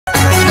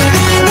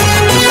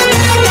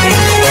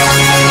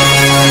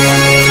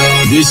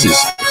This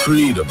is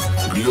Freedom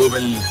Global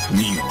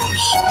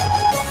News.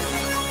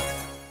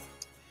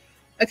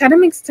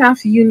 Academic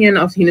Staff Union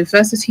of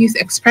Universities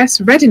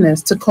expressed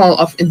readiness to call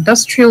off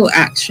industrial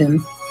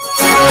action.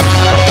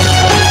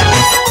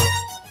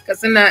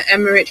 Katsina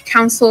Emirate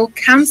Council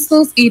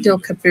cancels Eid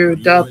al-Kabir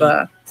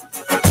Durbar.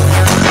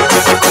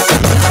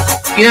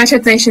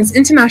 United Nations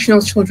International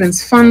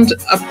Children's Fund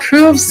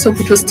approves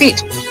Sokoto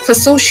State for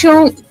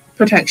social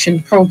protection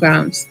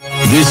programs.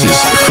 This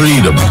is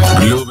Freedom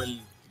Global.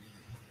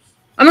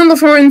 And on the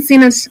foreign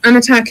scene, an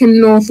attack in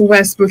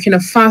northwest Burkina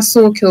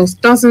Faso kills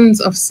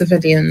dozens of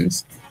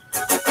civilians.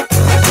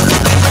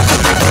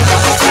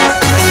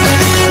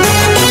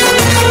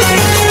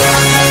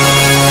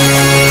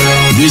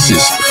 This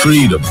is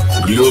Freedom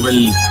Global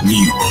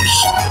News.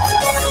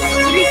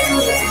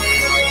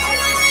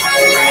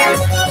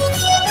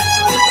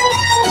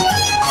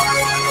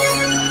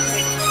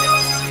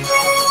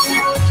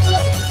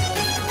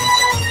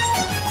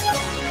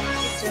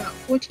 It's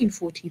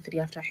 1443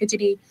 after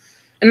Hijri.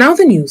 And now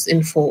the news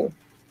in full.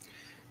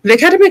 The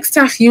Academic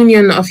Staff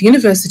Union of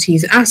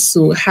Universities,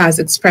 ASU, has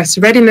expressed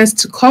readiness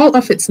to call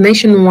off its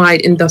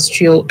nationwide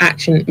industrial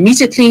action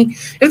immediately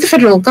if the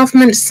federal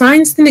government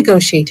signs the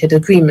negotiated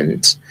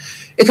agreement.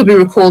 It could be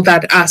recalled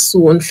that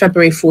ASU on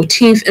February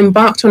 14th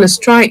embarked on a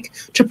strike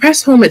to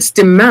press home its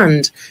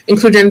demand,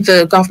 including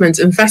the government's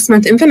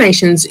investment in the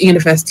nation's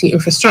university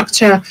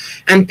infrastructure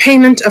and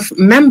payment of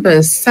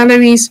members'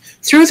 salaries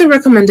through the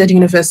recommended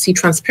University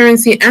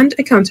Transparency and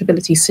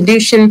Accountability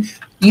Solution,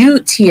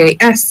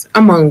 UTAS,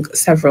 among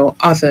several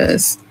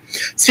others.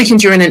 Speaking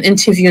during an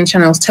interview on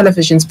Channels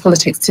Television's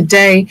Politics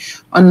Today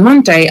on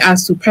Monday,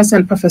 ASU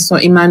President Professor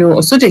Emmanuel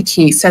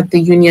Osodeki said the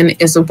union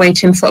is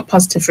waiting for a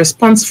positive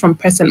response from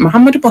President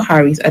Muhammadu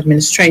Buhari's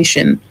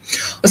administration.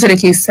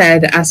 Osodeki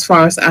said, as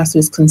far as ASU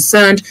is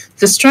concerned,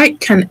 the strike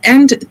can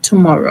end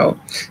tomorrow.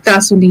 The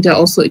ASU leader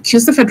also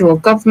accused the federal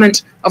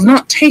government of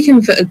not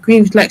taking the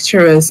aggrieved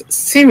lecturers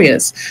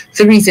serious.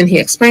 The reason, he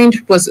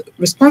explained, was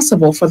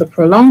responsible for the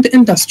prolonged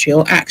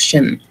industrial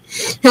action.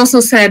 He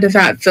also said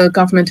that the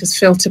government has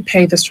failed to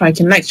pay the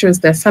striking lecturers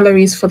their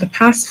salaries for the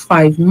past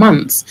 5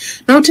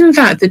 months, noting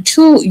that the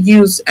tool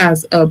used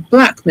as a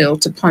blackmail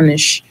to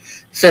punish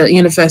the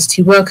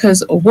university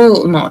workers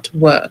will not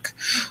work.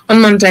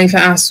 On Monday, the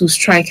ASU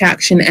strike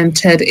action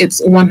entered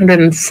its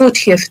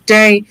 140th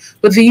day,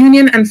 with the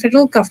union and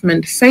federal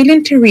government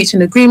failing to reach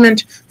an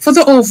agreement for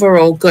the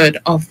overall good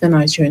of the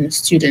Nigerian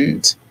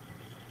student.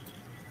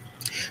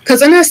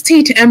 Katsina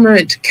State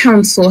Emirate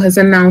Council has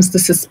announced the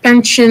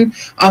suspension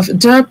of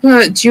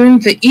Durbar during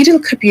the Eid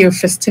al-Kabir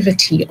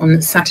festivity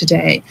on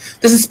Saturday.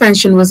 The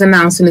suspension was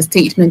announced in a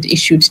statement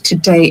issued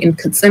today in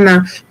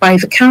Katsina by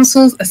the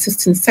Council's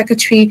Assistant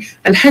Secretary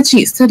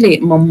Alhaji Sule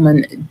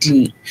Momman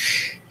D.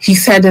 He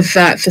said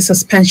that the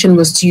suspension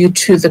was due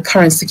to the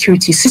current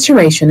security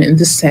situation in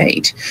the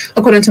state.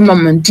 According to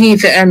Momman D,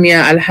 the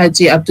Emir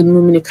Alhaji Abdul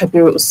Mumin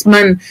Kabir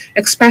Usman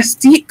expressed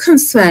deep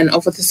concern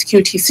over the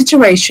security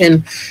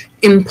situation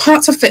in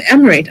parts of the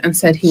emirate and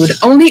said he would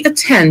only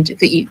attend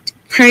the Eid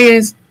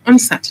prayers on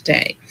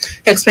Saturday.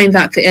 He explained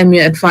that the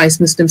Emir advised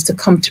Muslims to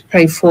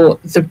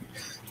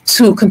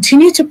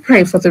continue to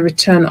pray for the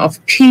return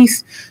of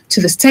peace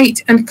to the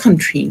state and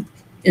country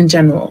in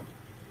general.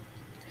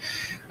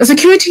 A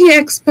security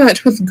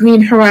expert with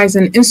Green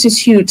Horizon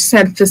Institute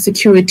said the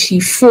security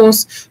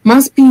force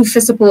must be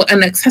visible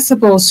and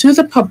accessible to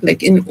the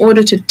public in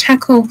order to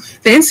tackle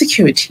the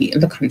insecurity in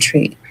the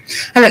country.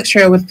 A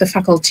lecturer with the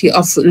Faculty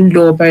of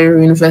Law,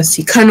 Bayero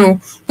University,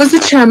 Kano, was the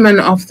chairman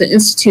of the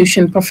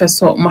institution,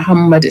 Professor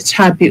Muhammad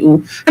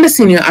Tabi'u, and a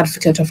senior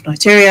advocate of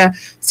Nigeria,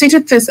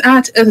 stated this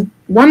at a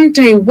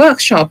one-day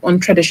workshop on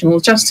traditional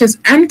justice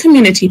and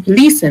community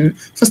policing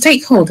for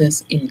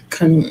stakeholders in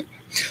Kano.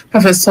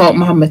 Professor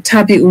Muhammad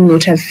Tabi'u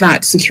noted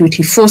that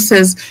security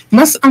forces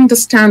must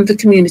understand the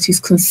community's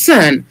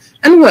concern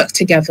and work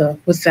together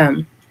with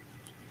them.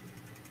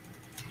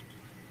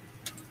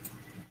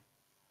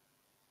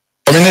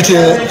 Community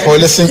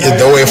policing is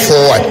the way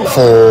forward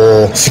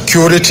for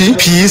security,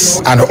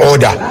 peace, and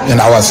order in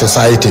our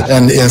society.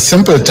 And in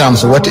simple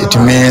terms, what it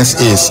means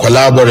is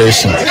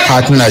collaboration,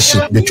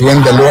 partnership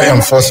between the law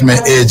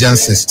enforcement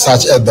agencies,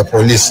 such as the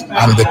police,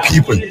 and the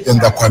people in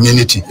the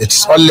community.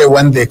 It's only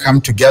when they come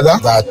together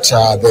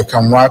that they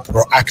can work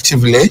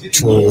proactively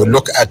to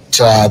look at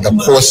the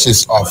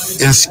causes of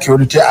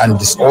insecurity and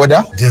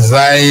disorder,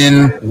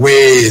 design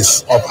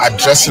ways of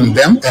addressing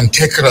them, and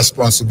take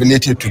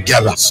responsibility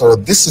together. So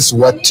this is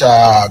what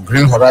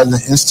Green Horizon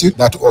Institute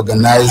that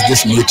organized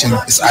this meeting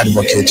is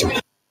advocating.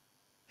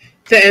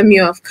 The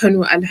Emir of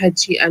Kano,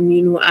 Alhaji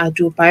Aminu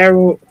Ado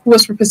Bayero, who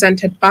was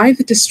represented by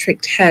the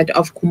district head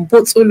of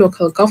Kumbotso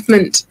local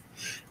government,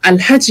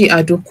 Alhaji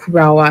Ado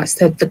Kurawa,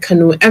 said the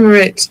Kano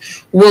Emirate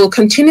will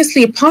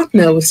continuously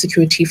partner with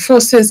security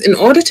forces in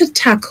order to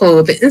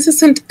tackle the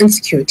incessant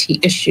insecurity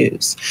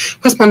issues.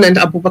 Correspondent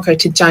Abubakar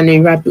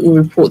Tijani Rabi'u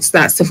reports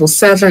that civil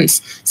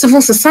servants,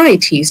 civil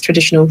societies,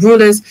 traditional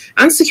rulers,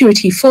 and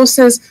security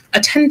forces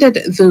attended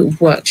the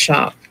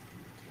workshop.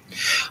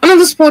 On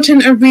the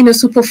sporting arena,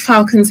 Super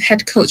Falcons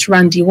head coach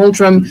Randy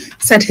Waldrum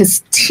said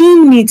his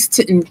team needs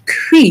to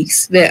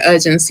increase their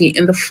urgency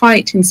in the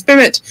fighting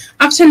spirit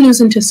after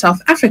losing to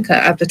South Africa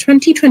at the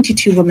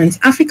 2022 Women's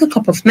Africa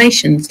Cup of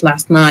Nations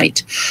last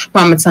night.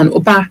 Mohamed San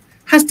Uba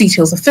has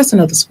details of this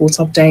and other sports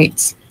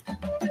updates.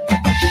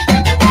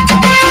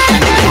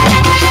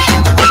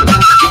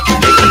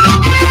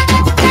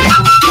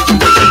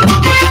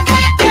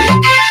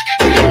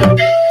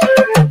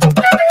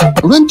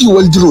 Randy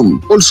Waldrum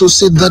also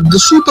said that the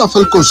Super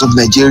Falcons of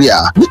Nigeria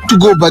need to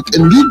go back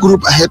and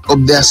regroup ahead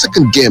of their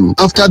second game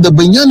after the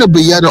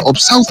Banyana of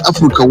South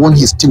Africa won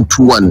his team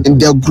 2-1 in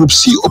their Group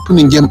C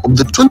opening game of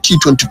the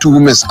 2022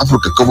 Women's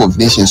Africa Cup of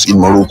Nations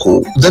in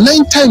Morocco. The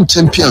 9-time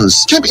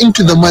champions came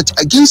into the match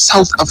against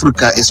South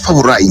Africa as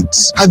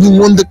favorites, having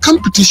won the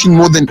competition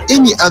more than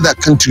any other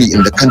country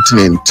in the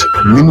continent.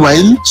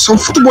 Meanwhile, some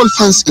football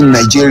fans in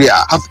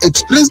Nigeria have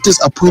expressed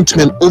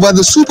disappointment over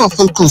the Super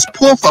Falcons'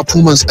 poor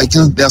performance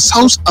against their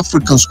South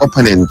Africa's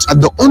opponent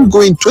at the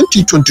ongoing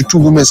 2022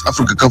 Women's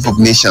Africa Cup of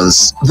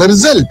Nations. The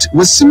result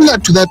was similar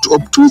to that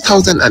of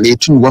 2018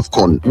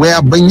 WAFCON, where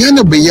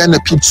Banyana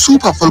beat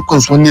Super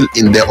Falcons 1-0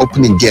 in their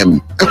opening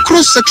game. A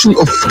cross-section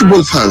of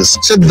football fans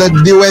said that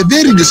they were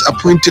very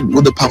disappointed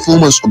with the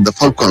performance of the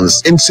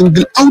Falcons and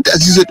singled out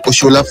Azizat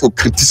Oshola for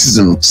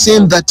criticism,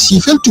 saying that she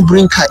failed to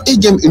bring her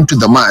A-game into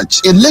the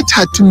match and let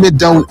her teammate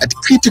down at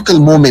critical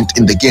moment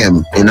in the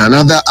game. In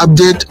another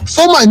update,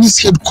 former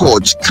Nice head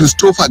coach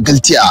Christopher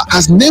Galtier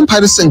has named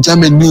Paris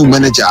Saint-Germain new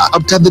manager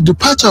after the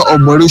departure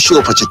of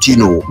Mauricio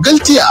Pochettino.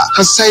 Galtier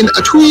has signed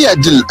a 2-year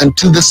deal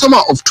until the summer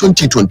of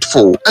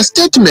 2024. A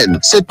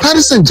statement said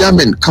Paris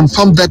Saint-Germain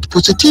confirmed that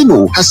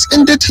Pochettino has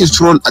ended his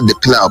role at the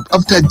club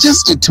after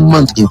just 18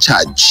 months in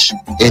charge.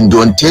 And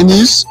on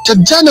tennis,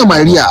 Tatjana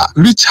Maria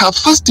reached her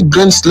first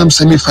Grand Slam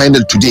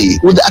semi-final today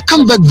with a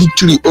comeback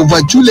victory over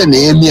Julia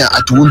Nehemiah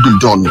at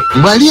Wimbledon.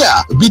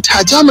 Maria beat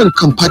her German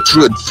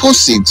compatriot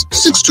 4-6,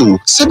 6-2,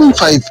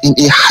 7-5 in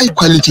a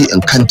high-quality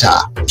encounter.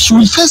 She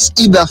will face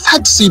either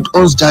third seed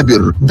Ons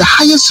Jabir, the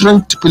highest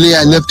ranked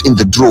player left in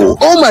the draw,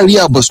 or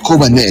Maria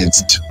Boskova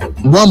next.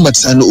 Mohamed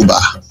Sanuba,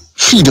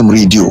 Freedom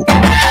Radio.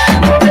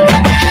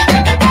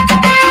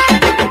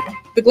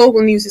 The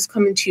global news is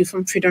coming to you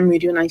from Freedom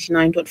Radio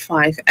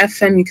 99.5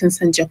 FM. You can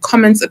send your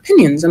comments,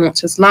 opinions, and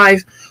watch us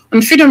live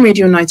on Freedom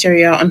Radio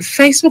Nigeria on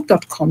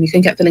Facebook.com. You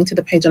can get the link to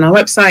the page on our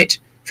website,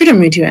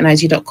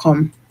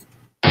 freedomradionig.com.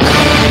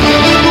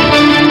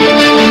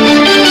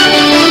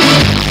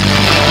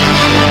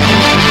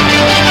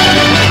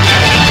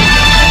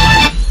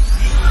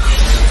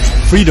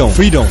 Freedom,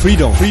 freedom,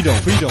 freedom, freedom,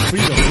 freedom,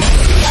 freedom.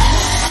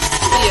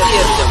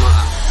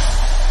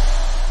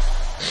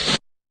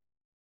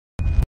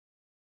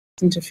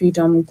 Into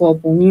Freedom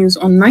Global News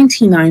on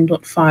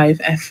 99.5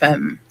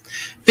 FM.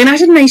 The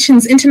United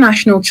Nations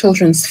International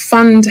Children's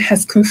Fund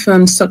has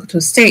confirmed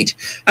Sokoto State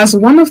as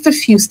one of the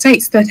few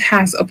states that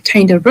has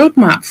obtained a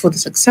roadmap for the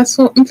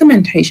successful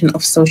implementation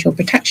of social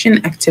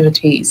protection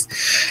activities.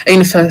 A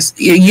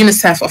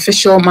UNICEF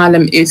official,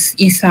 Malam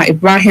Isa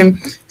Ibrahim,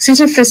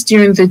 stated this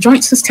during the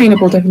Joint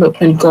Sustainable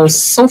Development Goals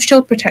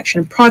Social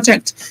Protection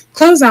Project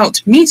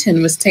closeout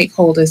meeting with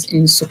stakeholders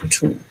in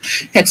Sokoto.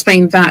 He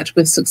explained that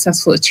with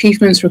successful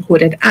achievements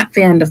recorded at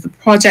the end of the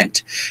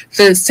project,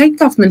 the state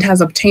government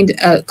has obtained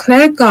a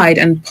clear guide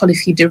and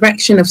policy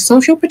direction of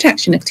social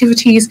protection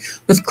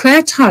activities with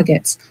clear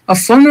targets of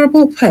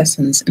vulnerable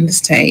persons in the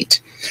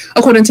state.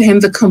 According to him,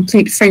 the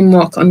complete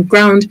framework on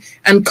ground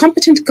and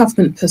competent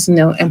government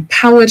personnel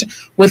empowered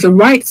with the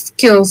right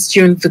skills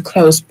during the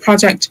closed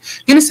project,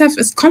 UNICEF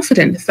is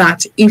confident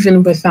that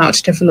even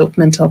without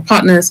developmental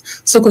partners,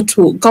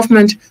 Sokoto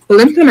government will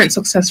implement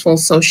successful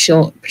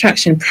social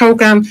protection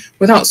program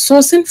without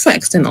sourcing for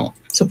external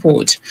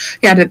support.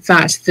 He added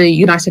that the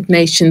United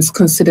Nations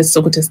considers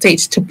Sokoto State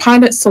to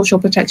pilot social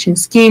protection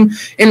scheme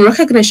in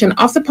recognition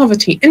of the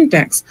poverty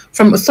index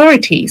from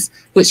authorities,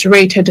 which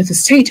rated the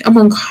state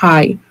among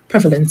high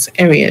prevalence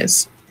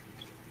areas.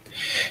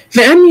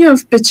 The Emir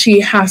of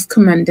Bichi has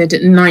commended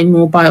 9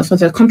 Mobile for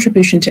their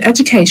contribution to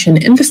education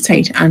in the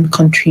state and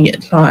country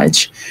at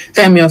large.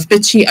 The Emir of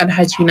Bichi,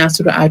 Alhaji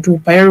Nasiru Adu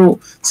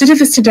Bayero, stated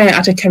this today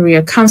at a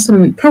career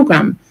counseling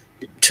program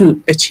to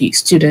Bichi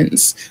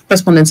students.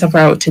 Correspondent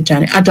Savaro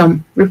Tijani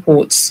Adam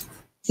reports.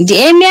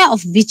 The Emir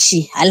of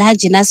Bichi,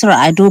 Alhaji Nasser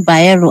Ado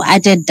Bayero,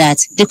 added that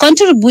the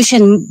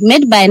contribution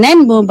made by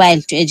 9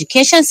 Mobile to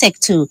education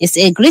sector is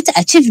a great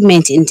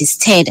achievement in the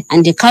state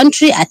and the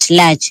country at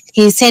large.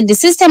 He said the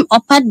system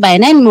offered by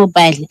 9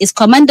 Mobile is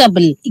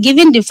commendable,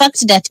 given the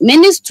fact that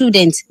many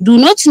students do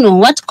not know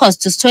what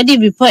costs to study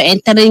before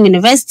entering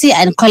university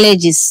and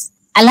colleges.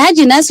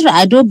 Alhaji Nasir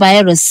Ado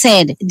Bayero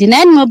said the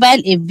Nine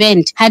Mobile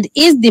event had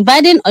eased the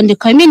burden on the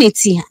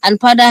community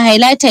and further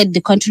highlighted the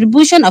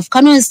contribution of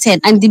Kano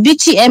State and the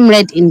Bichi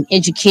Emirate in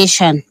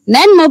education.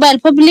 Nine Mobile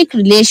Public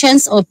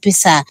Relations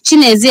Officer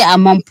Chineze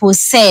Amampo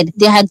said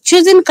they had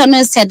chosen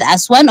Kano State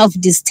as one of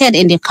the states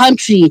in the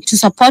country to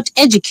support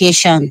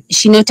education.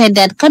 She noted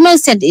that Kano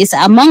State is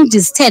among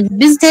the states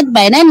visited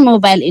by Nine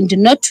Mobile in the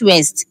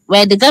Northwest,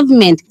 where the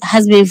government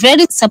has been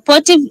very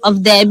supportive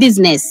of their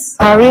business.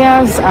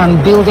 Careers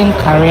and building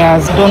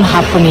careers don't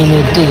happen in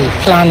a day.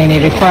 Planning,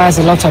 it requires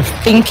a lot of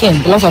thinking,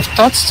 a lot of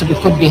thoughts to be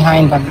put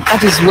behind them.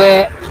 That is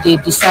where they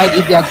decide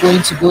if they are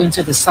going to go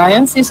into the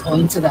sciences or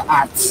into the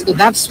arts. So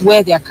that's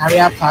where their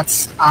career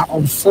paths are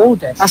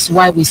unfolded. That's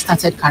why we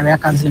started career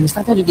counseling. We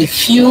started it a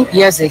few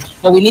years ago,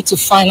 but we need to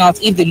find out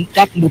if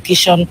that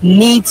location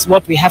needs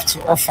what we have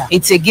to offer.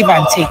 It's a give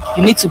and take.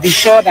 You need to be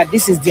sure that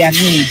this is their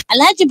need.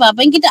 Alhaji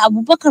Babangida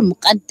Abubakar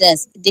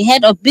Muqaddas, the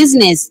head of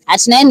business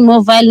at Nine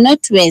Mobile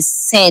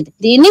Northwest, said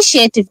the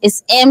initiative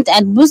is aimed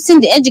at boosting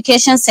the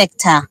education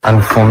sector.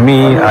 And for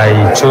me,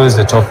 I chose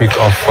the topic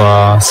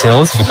of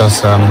sales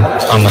because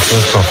I'm a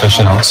sales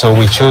professional. So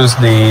we chose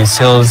the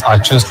sales. I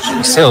chose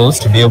sales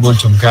to be able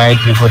to guide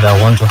people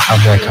that want to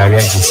have their career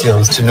in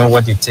sales to know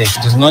what it takes.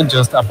 It's not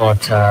just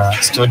about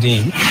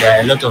studying. There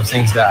are a lot of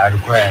things that are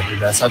required.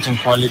 There are certain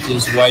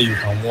qualities where you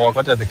can work.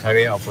 What are the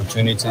career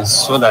opportunities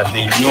so that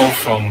they know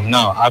from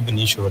now, ab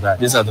initio, that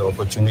these are the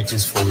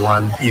opportunities for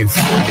one if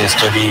they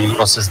study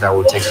courses that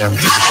will take them to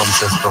become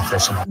sales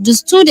professionals. The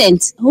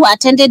students who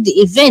attended the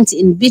event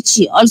in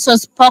Bichi also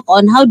spoke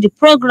on how the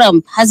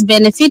program has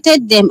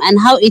benefited them and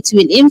how it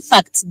will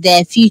impact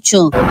their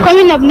future.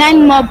 Coming up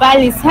Nine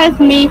Mobile has helped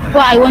me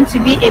where I want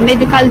to be a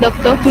medical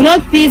doctor, to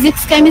know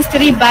physics,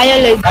 chemistry,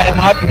 biology. I am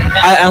happy.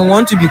 I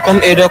want to become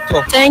a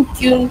doctor.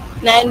 Thank you,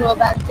 Nine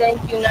Mobile.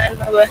 Thank you, Nine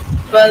Mobile,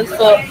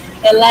 for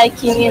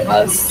liking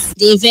us.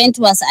 The event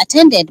was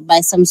attended by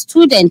some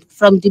students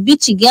from the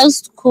Bichi Girls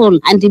School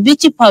and the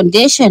Bichi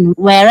Foundation,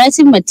 where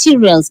writing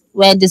materials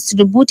were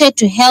distributed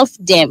to help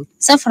them.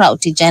 Safra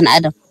Utijan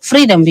Adam,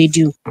 Freedom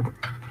Radio.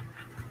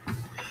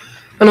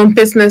 And on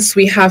business,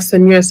 we have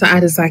Samira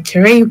Saad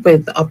Zakiri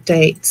with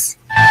updates.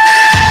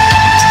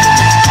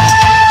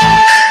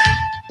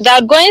 The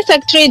outgoing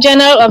Secretary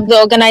General of the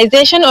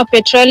Organization of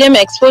Petroleum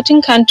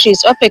Exporting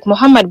Countries, OPEC,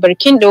 Mohammed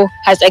Barkindo,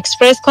 has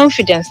expressed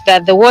confidence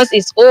that the war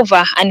is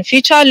over and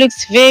future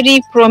looks very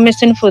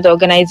promising for the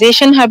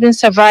organization, having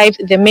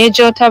survived the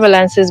major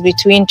turbulences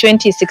between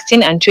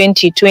 2016 and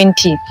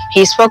 2020.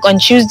 He spoke on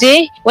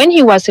Tuesday when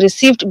he was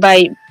received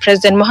by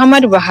President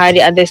Muhammadu Buhari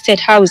at the State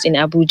House in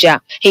Abuja.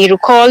 He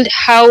recalled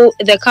how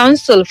the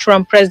council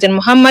from President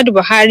Muhammadu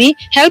Buhari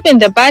helped in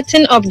the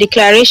button of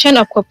declaration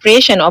of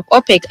cooperation of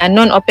OPEC and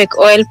non-OPEC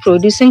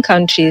oil-producing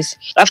countries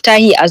after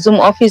he assumed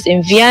office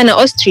in Vienna,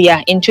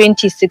 Austria in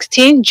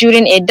 2016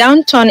 during a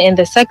downturn in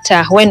the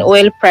sector when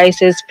oil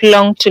prices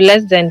plunged to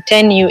less than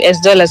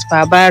 $10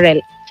 per barrel.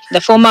 The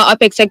former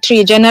OPEC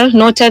Secretary General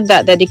noted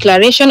that the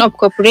declaration of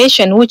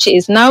cooperation, which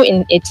is now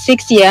in its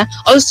 6th year,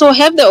 also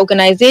helped the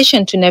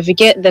organization to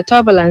navigate the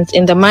turbulence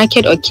in the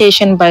market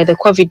occasioned by the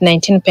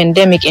COVID-19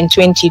 pandemic in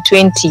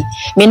 2020.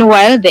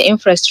 Meanwhile, the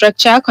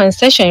Infrastructure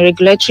Concession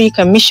Regulatory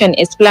Commission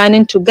is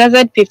planning to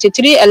gather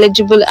 53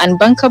 eligible and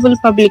bankable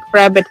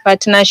public-private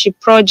partnership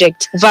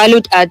projects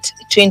valued at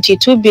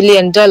 $22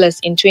 billion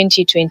in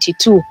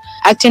 2022.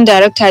 Acting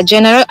Director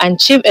General and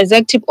Chief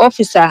Executive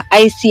Officer,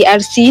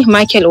 ICRC,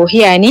 Michael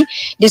Ohiani,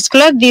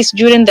 disclosed this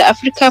during the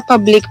Africa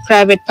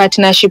Public-Private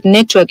Partnership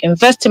Network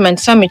Investment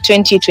Summit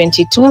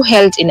 2022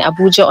 held in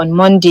Abuja on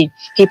Monday.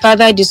 He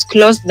further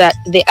disclosed that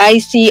the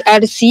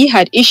ICRC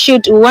had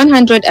issued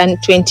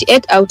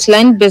 128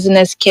 outline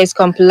business case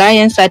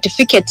compliance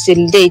certificates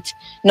till date,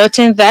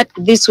 noting that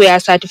these were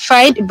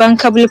certified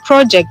bankable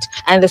projects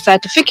and the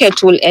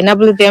certificate will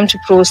enable them to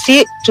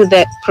proceed to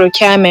the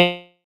procurement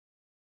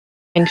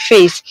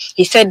phase.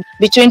 He said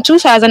between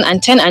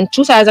 2010 and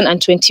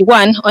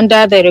 2021,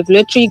 under the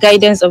regulatory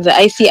guidance of the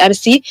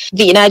ICRC,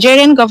 the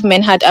Nigerian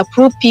government had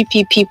approved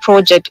PPP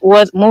project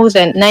worth more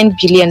than $9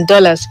 billion,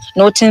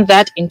 noting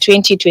that in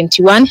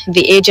 2021,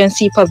 the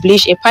agency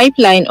published a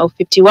pipeline of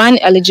 51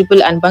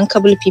 eligible and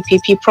bankable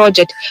PPP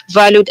projects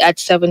valued at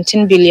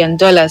 $17 billion.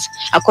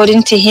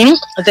 According to him,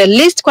 the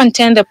list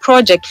contained the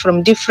project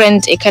from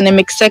different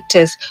economic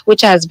sectors,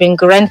 which has been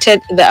granted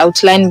the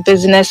outline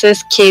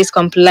businesses case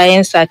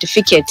compliance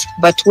certificate,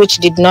 but which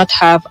did not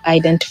have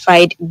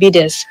identified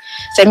bidders.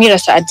 Samira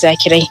Saad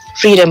Zakiri,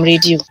 Freedom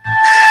Radio.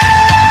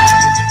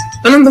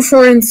 And on the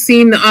foreign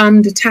scene,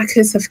 armed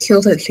attackers have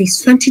killed at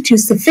least 22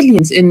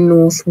 civilians in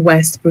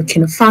northwest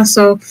Burkina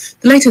Faso,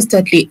 the latest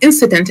deadly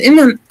incident in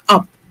an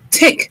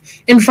uptick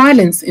in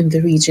violence in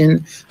the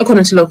region.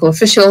 According to local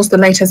officials, the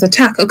latest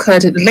attack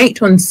occurred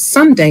late on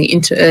Sunday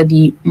into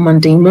early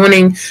Monday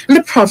morning in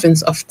the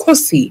province of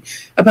Kosi,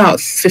 about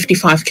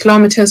 55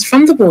 kilometers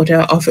from the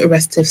border of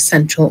restive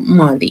central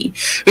Mali.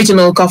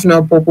 Regional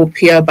Governor Bobo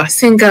Pierre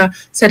Basinga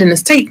said in a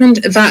statement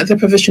that the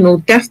provisional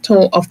death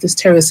toll of this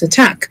terrorist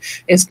attack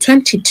is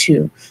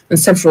 22. and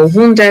several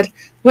wounded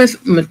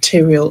with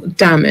material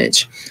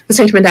damage. The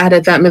statement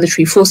added that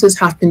military forces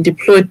have been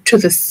deployed to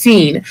the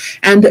scene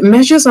and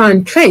measures are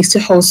in place to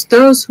host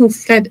those who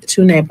fled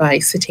to nearby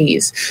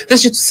cities. The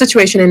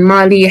situation in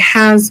Mali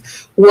has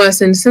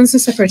worsened since the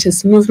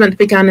separatist movement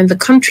began in the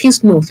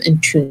country's north in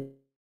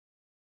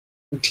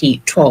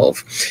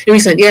 2012. In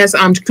recent years,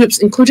 armed groups,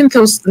 including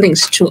those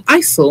linked to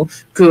ISIL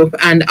group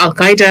and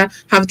Al-Qaeda,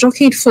 have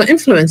jockeyed for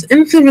influence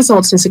in the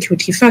resulting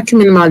security vacuum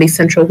in Mali's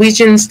central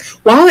regions,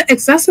 while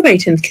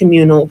exacerbating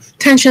communal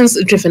tensions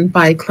driven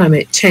by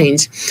climate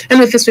change. And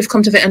with this, we've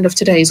come to the end of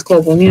today's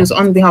Global News.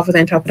 On behalf of the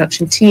entire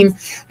production team,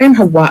 I'm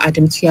Hauwa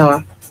Adamu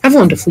Kiyawa. Have a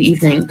wonderful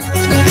evening.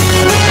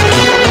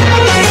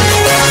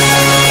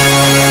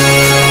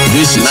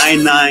 This is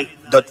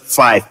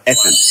 99.5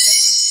 FM.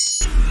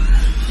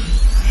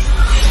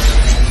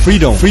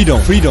 Freedom,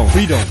 freedom, freedom,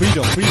 freedom,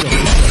 freedom,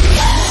 freedom.